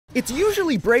It's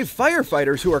usually brave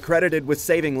firefighters who are credited with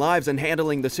saving lives and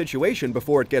handling the situation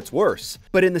before it gets worse.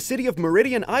 But in the city of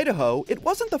Meridian, Idaho, it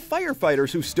wasn't the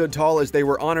firefighters who stood tall as they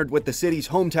were honored with the city's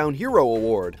Hometown Hero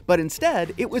Award, but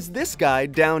instead, it was this guy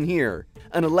down here.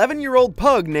 An 11-year-old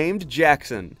pug named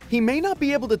Jaxson. He may not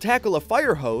be able to tackle a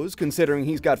fire hose, considering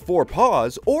he's got 4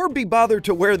 paws, or be bothered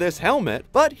to wear this helmet,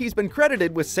 but he's been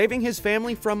credited with saving his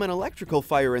family from an electrical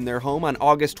fire in their home on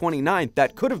August 29th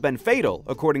that could have been fatal,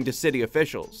 according to city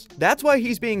officials. That's why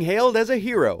he's being hailed as a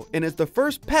hero, and is the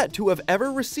first pet to have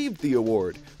ever received the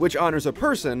award, which honors a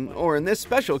person, or in this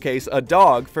special case, a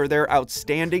dog, for their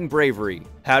outstanding bravery.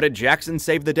 How did Jaxson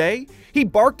save the day? He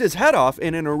barked his head off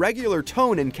in an irregular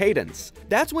tone and cadence.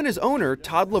 That's when his owner,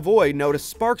 Todd Lavoie, noticed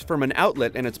sparks from an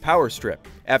outlet in its power strip.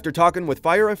 After talking with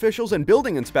fire officials and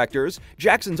building inspectors,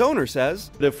 Jackson's owner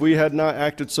says, "If we had not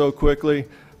acted so quickly,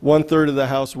 1/3 of the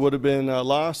house would have been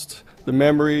lost. The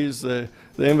memories, the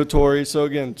inventory. So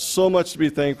again, so much to be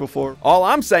thankful for." All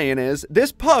I'm saying is,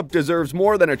 this pup deserves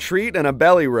more than a treat and a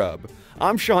belly rub.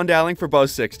 I'm Sean Dowling for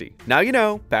Buzz 60. Now you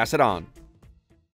know, pass it on.